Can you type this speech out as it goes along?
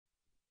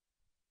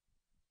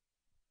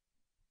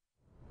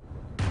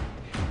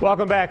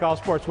Welcome back, All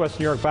Sports West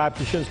New York. Bob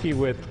Kuczynski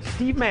with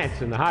Steve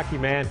Manson, the hockey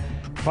man,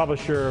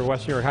 publisher of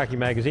West New York Hockey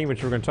Magazine,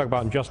 which we're going to talk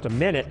about in just a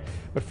minute.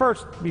 But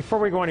first, before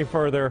we go any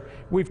further,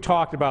 we've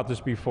talked about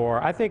this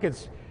before. I think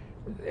it's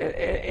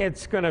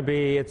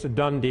a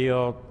done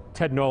deal.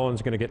 Ted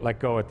Nolan's going to get let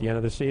go at the end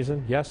of the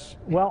season. Yes?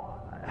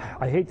 Well,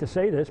 I hate to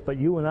say this, but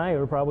you and I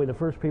are probably the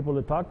first people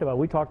that talked about it.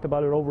 We talked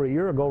about it over a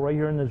year ago right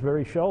here in this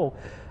very show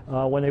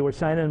when they were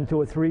signing him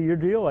to a 3-year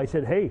deal. I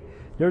said, hey,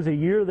 there's a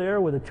year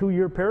there with a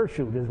 2-year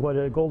parachute, is what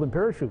a golden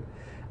parachute.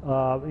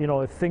 You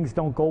know, if things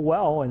don't go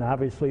well, and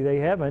obviously they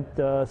haven't,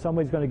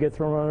 somebody's going to get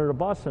thrown under the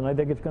bus, and I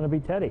think it's going to be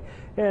Teddy.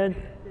 And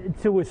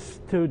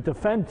to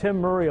defend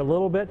Tim Murray a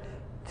little bit,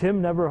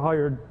 Tim never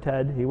hired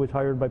Ted. He was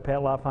hired by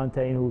Pat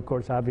LaFontaine, who, of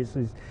course,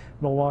 obviously is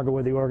no longer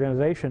with the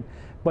organization.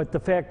 But the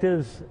fact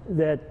is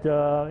that,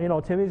 you know,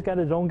 Timmy's got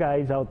his own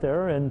guys out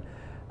there, and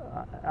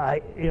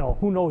you know,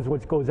 who knows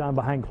what goes on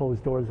behind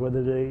closed doors,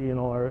 whether they, you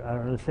know, are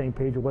on the same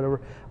page or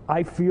whatever.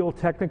 I feel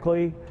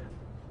technically,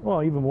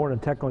 well, even more than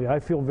technically, I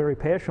feel very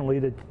passionately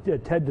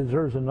that Ted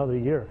deserves another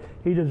year.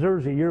 He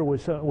deserves a year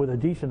with a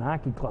decent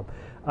hockey club.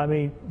 I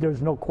mean,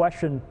 there's no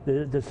question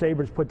the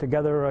Sabres put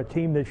together a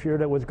team this year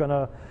that was going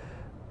to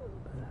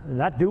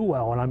not do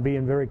well, and I'm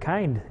being very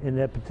kind in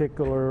that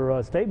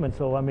particular statement.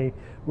 So, I mean,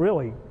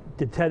 really,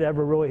 did Ted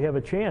ever really have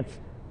a chance?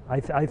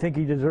 I think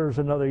he deserves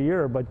another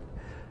year, but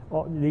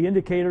the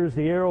indicators,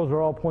 the arrows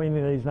are all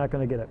pointing that he's not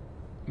going to get it.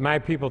 My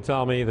people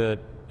tell me that,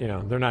 you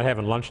know, they're not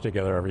having lunch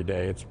together every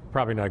day. It's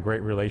probably not a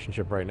great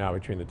relationship right now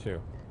between the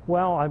two.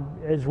 Well,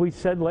 as we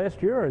said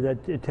last year,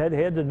 that Ted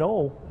had to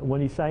know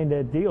when he signed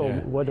that deal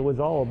what it was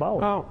all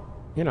about. Well,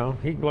 you know,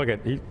 he's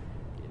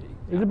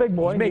a big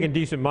boy. He's making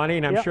decent money,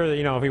 and I'm sure that,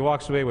 you know, if he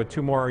walks away with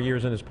 2 more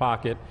years in his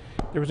pocket,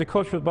 there was a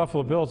coach for the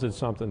Buffalo Bills that did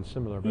something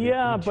similar, but he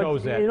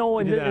chose that. You know,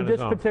 in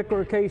this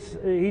particular case,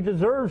 he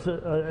deserves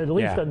at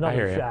least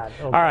another shot.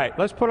 Okay. All right,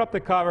 let's put up the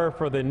cover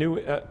for the new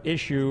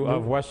issue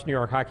of West New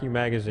York Hockey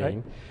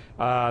Magazine.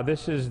 Right.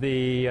 This is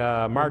the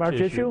March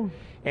issue.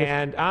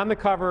 And on the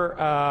cover,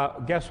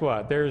 guess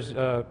what? There's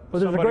a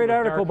great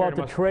article about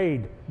the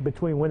trade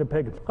between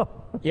Winnipeg and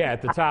yeah,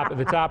 at the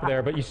top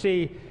there. But you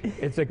see,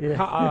 it's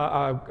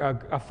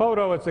a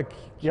photo. It's a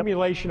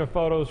accumulation of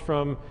photos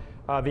from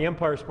the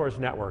Empire Sports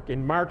Network.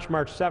 In March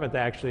 7th,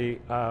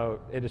 actually,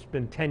 it has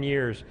been 10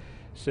 years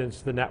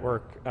since the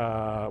network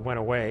went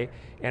away.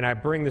 And I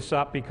bring this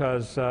up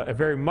because it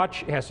very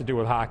much has to do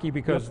with hockey,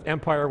 because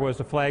Empire was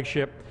the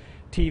flagship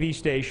TV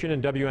station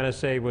and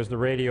WNSA was the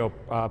radio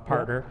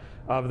partner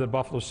of the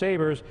Buffalo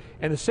Sabres,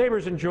 and the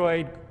Sabres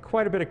enjoyed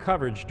quite a bit of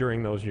coverage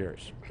during those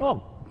years.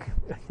 Oh,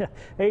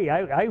 hey,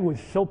 I was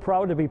so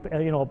proud to be,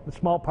 you know, a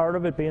small part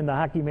of it, being the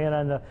hockey man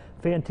on the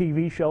Fan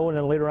TV show and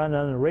then later on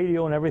the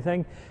radio and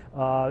everything.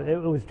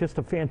 It was just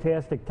a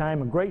fantastic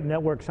time, a great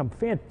network, some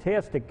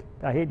fantastic,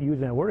 I hate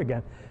using that word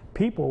again,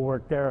 people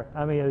worked there.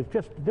 I mean, it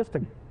was just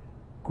a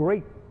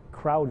great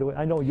crowd.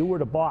 I know you were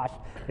the boss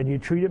and you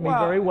treated me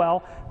very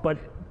well, but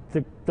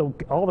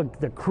all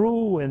the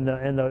crew and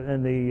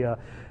the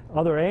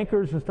other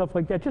anchors and stuff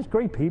like that, just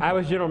great people. I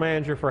was general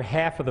manager for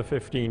half of the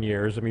 15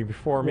 years. I mean,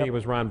 before me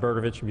was Ron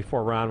Berdovich, and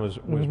before Ron was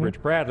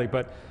Rich Bradley.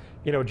 But,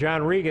 you know,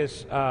 John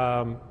Regas,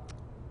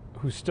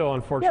 who's still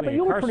unfortunately incarcerated. Yeah, but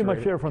you were pretty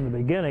much there from the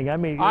beginning. I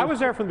mean, I was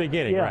there from the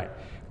beginning, right.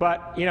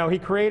 But, you know, he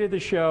created the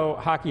show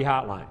Hockey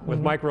Hotline with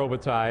Mike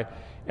Robitaille,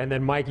 and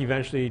then Mike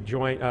eventually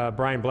joined,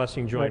 Brian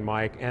Blessing joined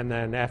Mike, and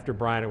then after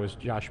Brian it was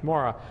Josh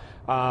Mora.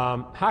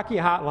 Hockey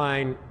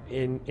Hotline,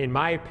 in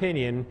my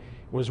opinion,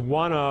 was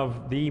one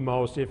of the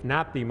most, if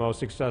not the most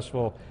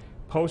successful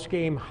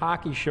post-game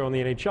hockey show in the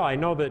NHL. I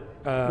know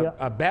that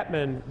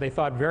Bettman, they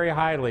thought very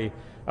highly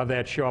of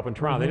that show up in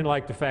Toronto. They didn't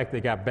like the fact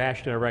they got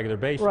bashed on a regular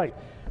basis. Right.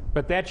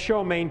 But that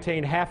show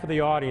maintained half of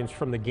the audience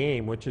from the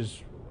game, which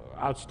is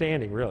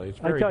outstanding, really. It's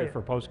very good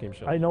for post-game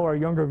shows. I know our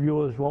younger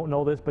viewers won't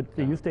know this, but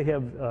they used to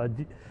have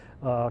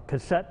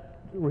cassette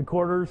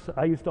recorders.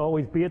 I used to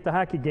always be at the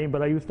hockey game,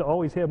 but I used to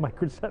always have my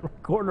cassette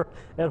recorder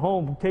at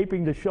home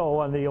taping the show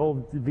on the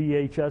old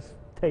VHS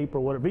tape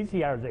or whatever,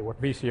 VCRs they were.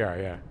 VCR,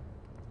 yeah.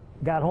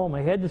 Got home,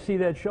 I had to see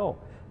that show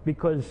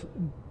because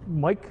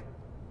Mike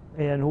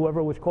and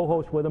whoever was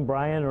co-host with him,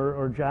 Brian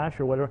or Josh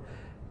or whatever,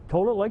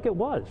 told it like it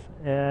was.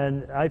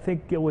 And I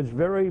think it was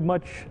very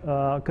much,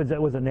 because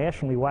it was a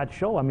nationally watched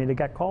show. I mean, they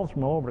got calls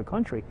from all over the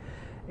country.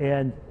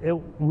 And it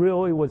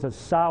really was a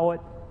solid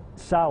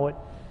show.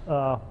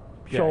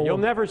 Yeah, you'll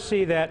never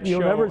see that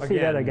show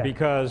again.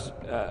 Because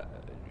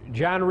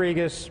John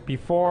Regas,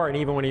 before and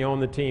even when he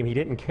owned the team, he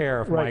didn't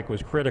care if Mike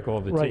was critical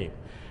of the team.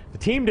 The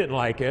team didn't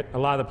like it. A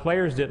lot of the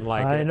players didn't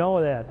like it. I know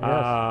that,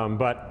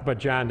 yes. But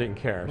John didn't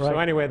care. So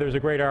anyway, there's a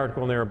great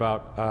article in there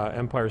about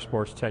Empire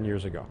Sports 10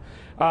 years ago.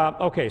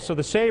 Okay, so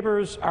the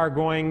Sabres are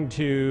going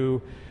to,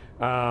 you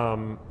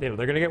know, they're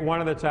going to get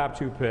one of the top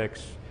 2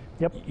 picks.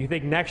 Yep. You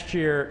think next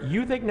year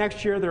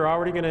they're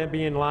already going to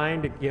be in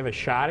line to give a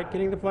shot at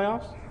getting the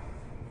playoffs?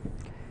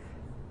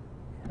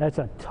 That's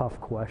a tough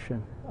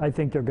question. I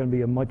think they're going to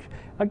be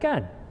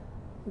again,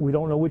 we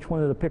don't know which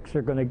one of the picks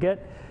they're going to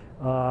get.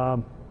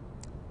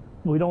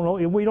 We don't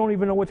know. We don't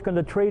even know what's going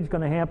to trade's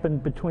going to happen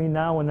between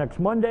now and next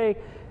Monday.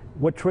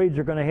 What trades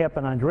are going to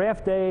happen on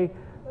draft day?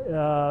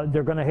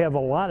 They're going to have a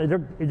lot.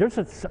 There's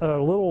a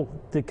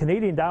little. The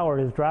Canadian dollar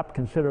has dropped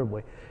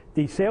considerably.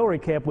 The salary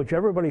cap, which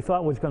everybody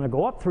thought was going to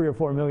go up $3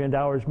 or $4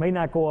 million, may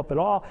not go up at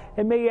all.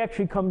 It may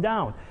actually come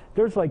down.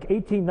 There's like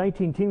 18,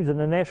 19 teams in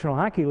the National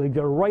Hockey League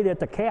that are right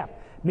at the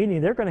cap, meaning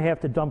they're going to have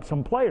to dump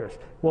some players.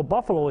 Well,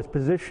 Buffalo is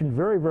positioned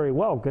very, very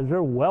well because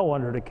they're well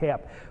under the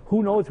cap.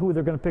 Who knows who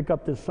they're going to pick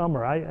up this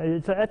summer?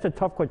 That's a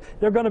tough question.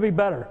 They're going to be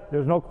better.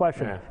 There's no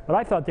question. Yeah. But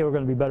I thought they were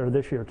going to be better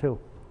this year too.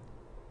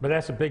 But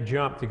that's a big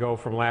jump to go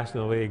from last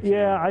in the league.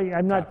 Yeah,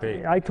 I'm not.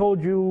 I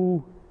told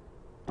you,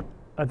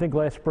 I think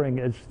last spring,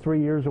 it's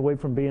 3 years away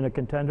from being a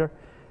contender.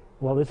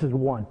 Well, this is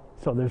one,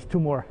 so there's 2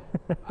 more.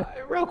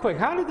 Real quick,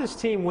 how did this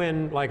team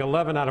win like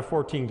 11 out of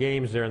 14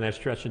 games there in that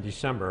stretch in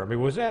December? I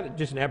mean, was that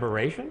just an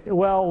aberration?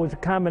 Well, it was a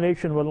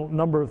combination of a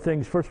number of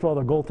things. First of all,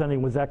 the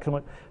goaltending was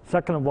excellent.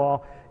 Second of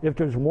all, if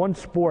there's one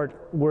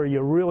sport where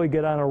you really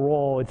get on a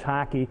roll, it's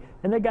hockey,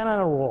 and they got on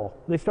a roll.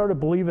 They started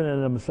believing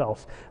in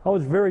themselves. I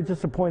was very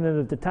disappointed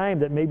at the time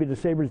that maybe the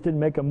Sabres didn't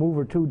make a move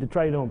or two to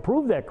try to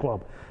improve that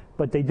club,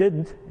 but they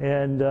didn't,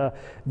 and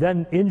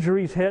then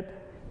injuries hit.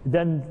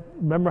 Then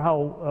remember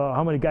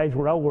how many guys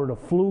were out with the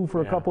flu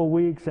for a couple of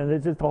weeks, and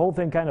it's just the whole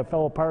thing kind of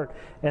fell apart.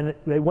 And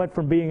they went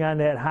from being on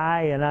that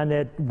high and on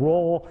that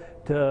roll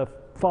to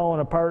falling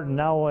apart, and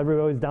now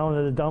everybody's down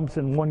in the dumps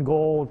and 1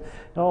 goal.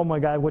 Oh my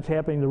God, what's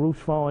happening? The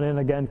roof's falling in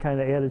again kind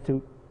of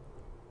attitude.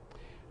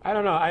 I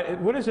don't know.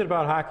 What is it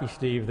about hockey,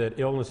 Steve, that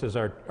illnesses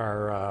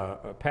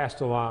are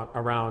passed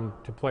around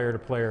to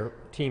player,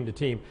 team to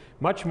team,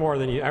 much more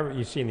than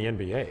you see in the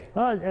NBA?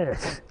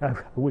 I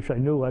wish I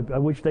knew. I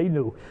wish they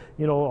knew.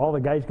 You know, all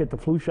the guys get the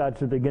flu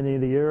shots at the beginning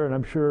of the year, and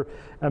I'm sure,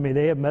 I mean,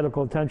 they have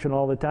medical attention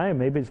all the time.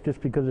 Maybe it's just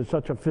because it's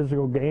such a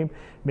physical game.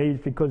 Maybe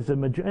it's because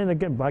and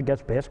again, I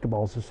guess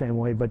basketball is the same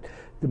way, but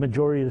the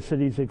majority of the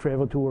cities they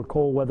travel to are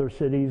cold weather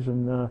cities,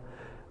 and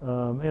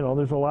you know,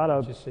 there's a lot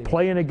of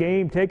playing a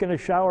game, taking a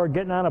shower,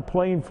 getting on a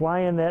plane,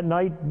 flying that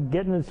night,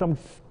 getting in some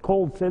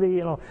cold city.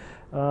 You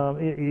know,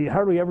 you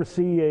hardly ever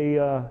see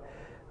a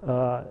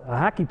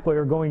hockey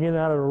player going in and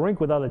out of the rink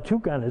without a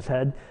toque on his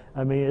head.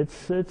 I mean,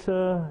 it's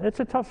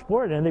a tough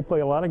sport, and they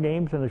play a lot of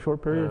games in a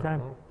short period of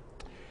time.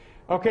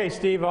 Okay,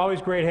 Steve,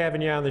 always great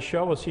having you on the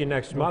show. We'll see you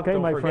next month. Okay,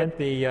 don't my forget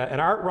friend.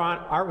 And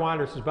Art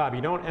Wander says, Bob,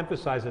 you don't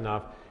emphasize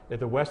enough that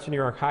the Western New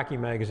York Hockey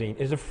Magazine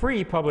is a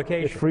free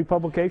publication. It's free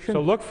publication.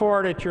 So look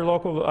for it at your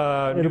local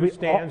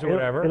newsstands or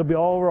whatever. It'll be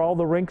all over all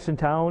the rinks in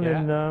town,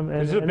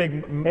 and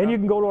you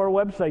can go to our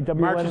website, WNY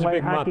March is a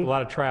big Hockey. month. A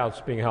lot of tryouts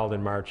being held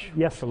in March.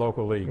 Yes. For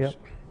local leagues. Yep.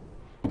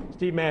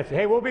 Steve Manson.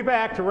 Hey, we'll be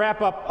back to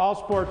wrap up All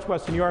Sports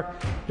Western New York.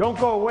 Don't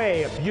go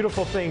away. A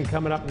beautiful thing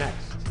coming up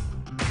next.